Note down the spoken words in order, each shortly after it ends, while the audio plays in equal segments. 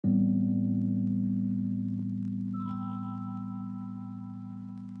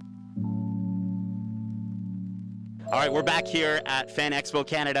All right, we're back here at Fan Expo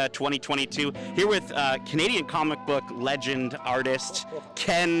Canada 2022, here with Canadian comic book legend artist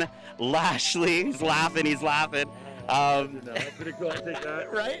Ken Lashley. He's laughing, Pretty cool, I think that.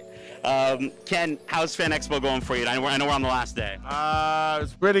 right? Ken, how's Fan Expo going for you? I know we're on the last day.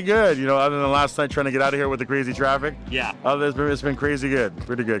 It's pretty good, you know, other than last night trying to get out of here with the crazy traffic. Yeah. It's been crazy good,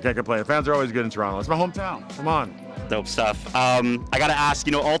 pretty good, can't complain. The fans are always good in Toronto. It's my hometown, come on. Dope stuff. I gotta ask,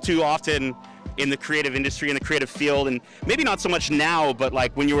 you know, all too often in the creative industry, in the creative field, and maybe not so much now, but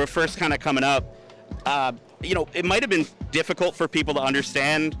like when you were first kind of coming up, you know, it might have been difficult for people to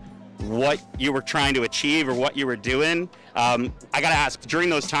understand what you were trying to achieve or what you were doing. I gotta ask, during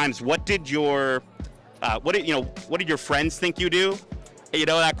those times, what did your friends think you do? You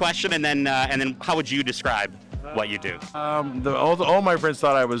know that question, and then how would you describe what you do? All my friends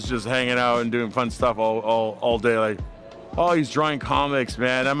thought I was just hanging out and doing fun stuff all day, like, oh, he's drawing comics,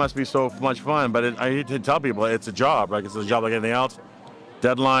 man, that must be so much fun. But I hate to tell people, it's a job, like it's a job like anything else.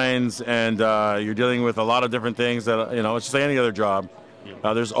 Deadlines, and you're dealing with a lot of different things that, you know, it's just like any other job.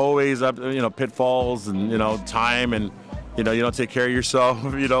 There's always, pitfalls and, time, and, you don't take care of yourself,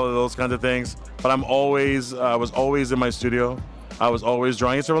 those kinds of things. But I was always in my studio. I was always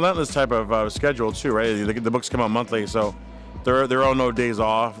drawing. It's a relentless type of schedule too, right? The books come out monthly, so there are no days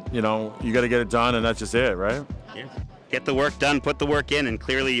off. You got to get it done, and that's just it, right? Yeah. Get the work done, put the work in, and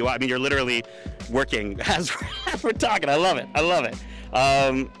clearly you're literally working as we're talking. I love it.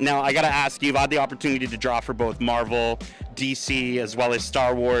 Now I gotta ask, you've had the opportunity to draw for both Marvel, DC, as well as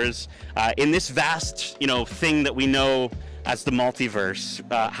Star Wars. In this vast, thing that we know as the multiverse,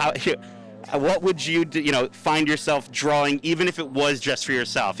 what would you find yourself drawing, even if it was just for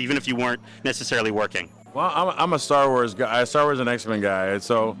yourself, even if you weren't necessarily working? Well, I'm a Star Wars guy, Star Wars and X-Men guy, and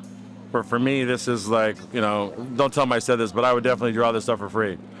so for me, this is like, don't tell them I said this, but I would definitely draw this stuff for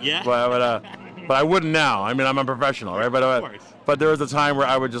free. Yeah. But I wouldn't now. I mean, I'm a professional, right? But there was a time where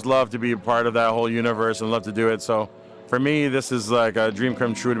I would just love to be a part of that whole universe and love to do it. So for me, this is like a dream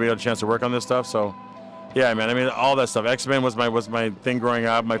come true to be able to chance to work on this stuff. So yeah, man, I mean, all that stuff. X-Men was my thing growing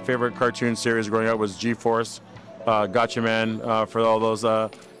up. My favorite cartoon series growing up was G-Force, Gotcha Man, for all those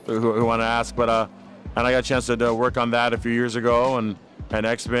who want to ask. But and I got a chance to work on that a few years ago, and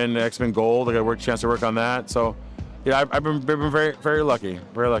X-Men Gold. I got a chance to work on that. So yeah, I've been very, very lucky.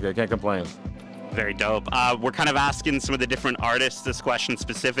 Very lucky. I can't complain. Very dope. We're kind of asking some of the different artists this question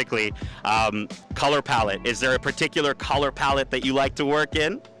specifically. Color palette. Is there a particular color palette that you like to work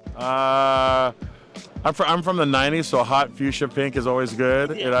in? I'm from the 90s, so hot fuchsia pink is always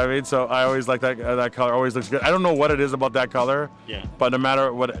good. You know what I mean? So I always like that color. Always looks good. I don't know what it is about that color. Yeah. But no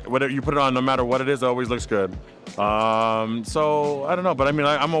matter what you put it on, no matter what it is, it always looks good. So I don't know, but I mean,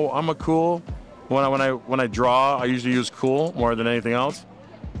 I'm a cool. When I draw, I usually use cool more than anything else.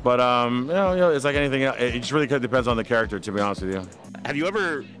 But it's like anything else. It just really kind of depends on the character, to be honest with you. Have you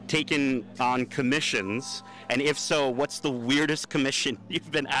ever taken on commissions? And if so, what's the weirdest commission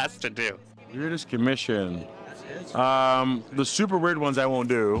you've been asked to do? Weirdest commission. The super weird ones I won't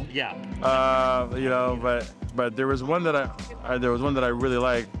do. Yeah. But there was one that I really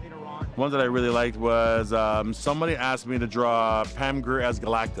liked. One that I really liked was somebody asked me to draw Pam Grier as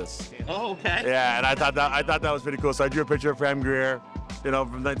Galactus. Oh, okay. Yeah, and I thought that was pretty cool. So I drew a picture of Pam Grier,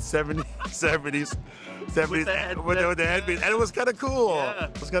 from the 70s. With the headpiece, and it was kind of cool. Yeah.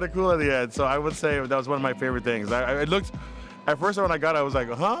 It was kind of cool at the end. So I would say that was one of my favorite things. It looked. At first, when I got it, I was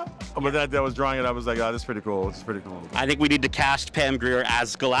like, huh? But then I was drawing it, I was like, oh, this is pretty cool. This is pretty cool. I think we need to cast Pam Grier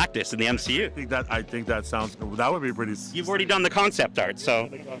as Galactus in the MCU. I think that sounds cool. That would be pretty. You've already done the concept art, so.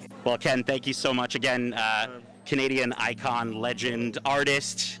 Well, Ken, thank you so much again. Canadian icon, legend,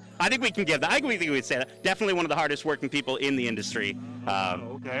 artist. I think we can give that. I think we would say that. Definitely one of the hardest working people in the industry.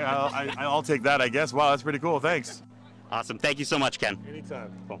 Okay, I'll take that, I guess. Wow, that's pretty cool. Thanks. Awesome. Thank you so much, Ken.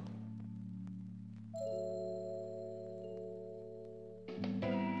 Anytime. Cool.